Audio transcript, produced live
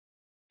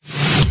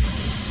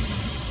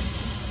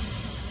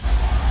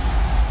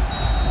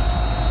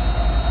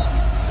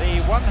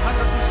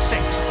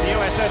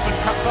U.S. Open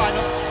Cup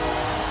final.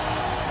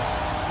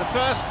 The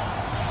first,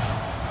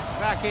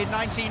 back in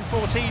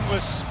 1914,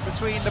 was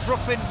between the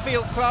Brooklyn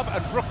Field Club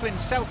and Brooklyn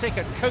Celtic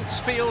at Coates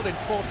Field in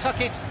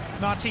Pawtucket.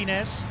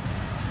 Martinez.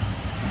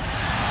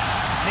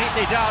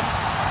 Neatly done.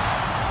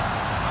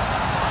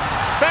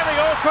 Very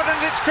awkward,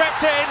 and it's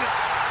crept in.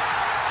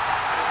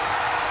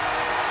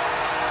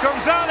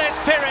 Gonzalez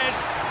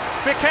Pirez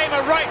became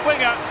a right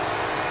winger,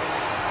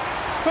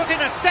 put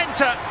in a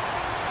centre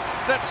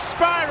that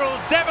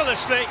spiralled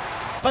devilishly.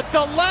 But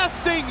the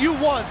last thing you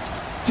want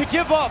to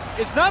give up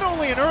is not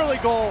only an early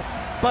goal,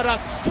 but a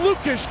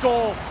flukish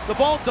goal. The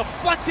ball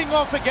deflecting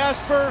off of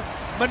Gasper.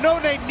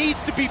 Mannone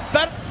needs to be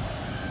better.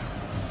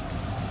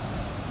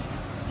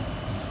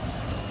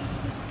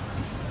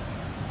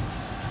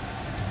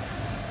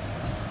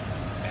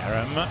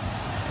 Meram.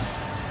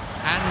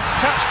 And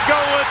touched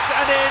goalwards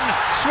and in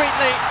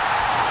sweetly.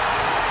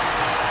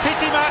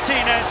 Pity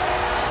Martinez.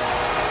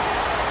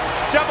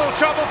 Double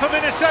trouble for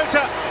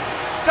Minnesota.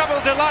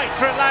 Double delight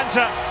for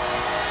Atlanta.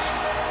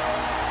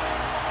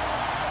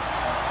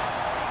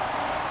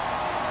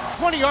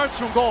 20 yards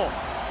from goal.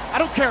 I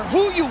don't care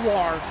who you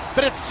are,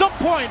 but at some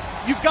point,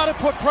 you've got to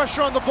put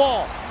pressure on the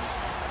ball.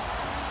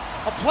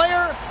 A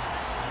player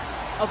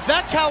of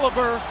that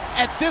caliber,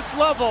 at this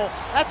level,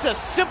 that's a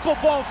simple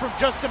ball from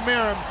Justin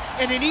Meram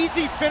and an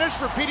easy finish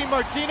for Pity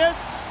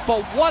Martinez,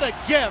 but what a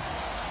gift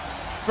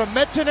from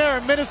Metanire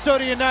and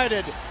Minnesota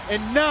United.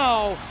 And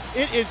now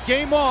it is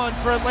game on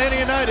for Atlanta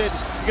United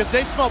because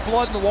they smell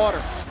blood in the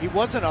water. He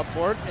wasn't up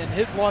for it, and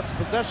his loss of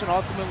possession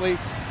ultimately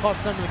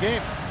cost them the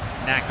game.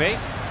 Nagby.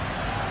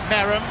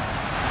 Meram.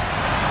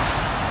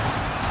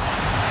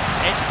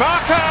 It's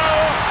Barco!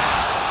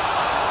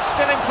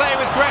 Still in play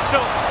with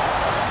Gressel.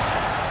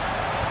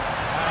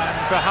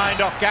 And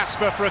behind off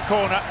Gasper for a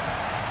corner.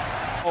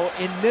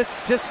 In this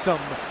system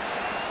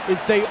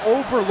is they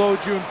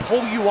overload you and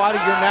pull you out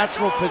of your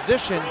natural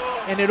position,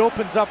 and it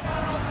opens up.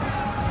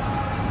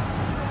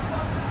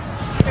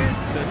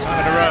 Third time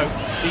in a row,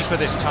 deeper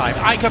this time.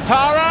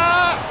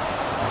 Ikapara!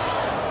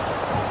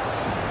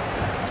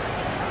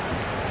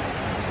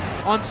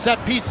 On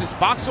set pieces,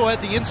 Boxall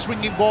had the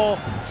in-swinging ball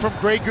from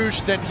Grey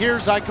Goose, then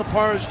here's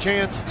Ikapara's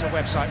chance. It's a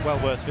website well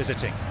worth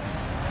visiting.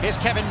 Here's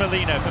Kevin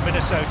Molino for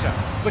Minnesota,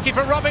 looking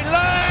for Robin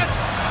Lod!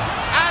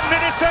 And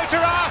Minnesota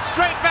are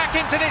straight back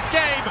into this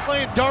game.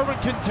 Playing Darwin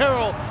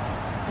Quintero.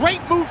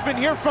 Great movement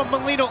here from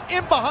Molino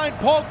in behind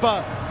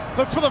Pogba.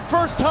 But for the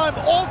first time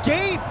all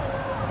game,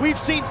 we've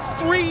seen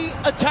 3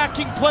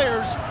 attacking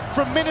players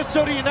from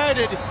Minnesota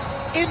United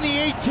in the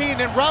 18,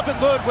 and Robin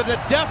Lod with a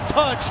deft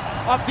touch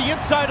off the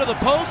inside of the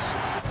post.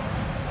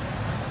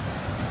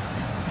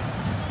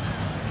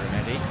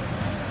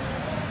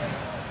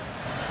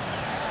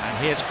 And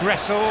here's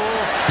Gressel.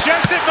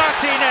 Joseph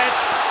Martinez.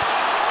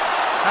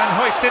 And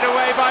hoisted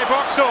away by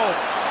Boxall.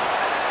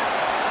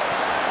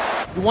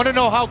 You want to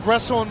know how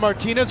Gressel and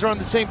Martinez are on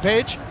the same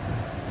page?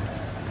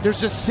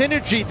 There's a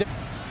synergy.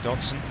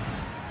 Dodson.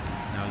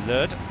 Now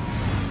Lod.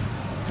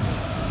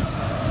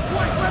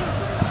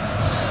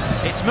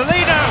 It's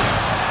Molino!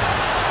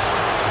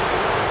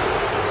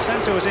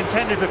 Centre was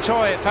intended for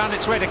Toy. It found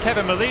its way to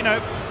Kevin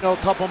Molino. A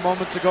couple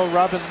moments ago,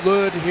 Robin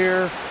Lod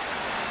here.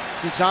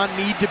 He's on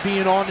need to be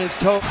on his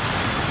toe.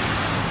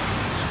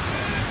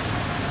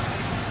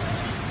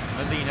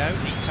 Molino,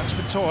 neat touch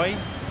for Toy.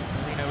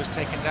 Molino was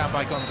taken down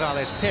by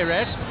Gonzalez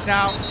Pirez.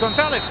 Now,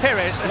 Gonzalez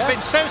Pirez has been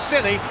so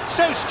silly,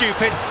 so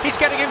stupid, he's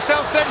getting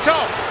himself sent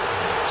off.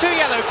 2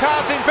 yellow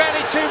cards in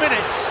barely 2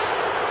 minutes.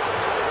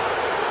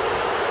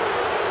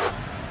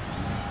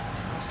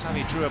 Last time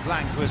he drew a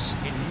blank was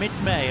in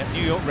mid-May at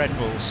New York Red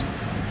Bulls.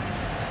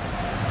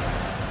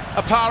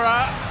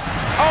 Apara.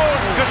 Oh,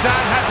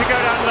 Gazan had to go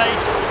down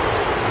late.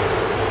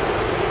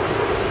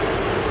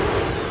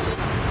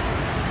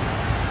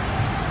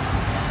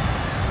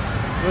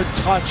 Good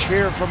touch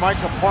here from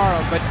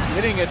Ikapara, but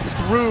hitting it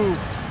through.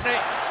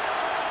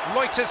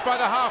 Loiters by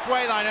the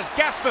halfway line as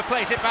Gasper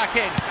plays it back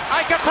in.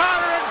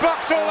 Ikapara and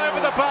Boxall over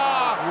the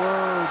bar.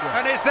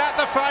 And is that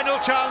the final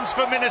chance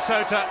for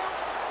Minnesota?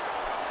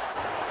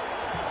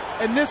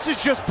 And this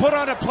is just put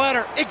on a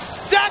platter.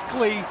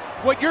 Exactly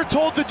what you're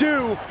told to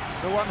do.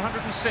 The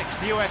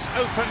 106th U.S.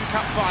 Open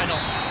Cup final.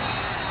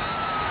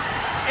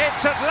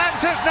 It's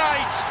Atlanta's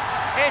night.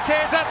 It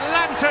is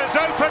Atlanta's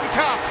Open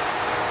Cup.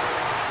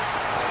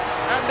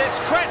 And this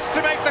quest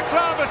to make the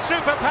club a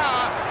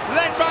superpower,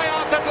 led by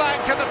Arthur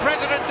Blank and the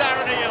president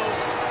Darren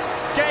Eales,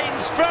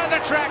 gains further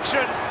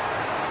traction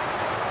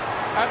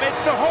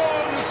amidst the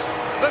horns,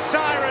 the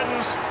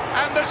sirens,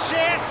 and the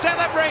sheer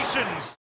celebrations.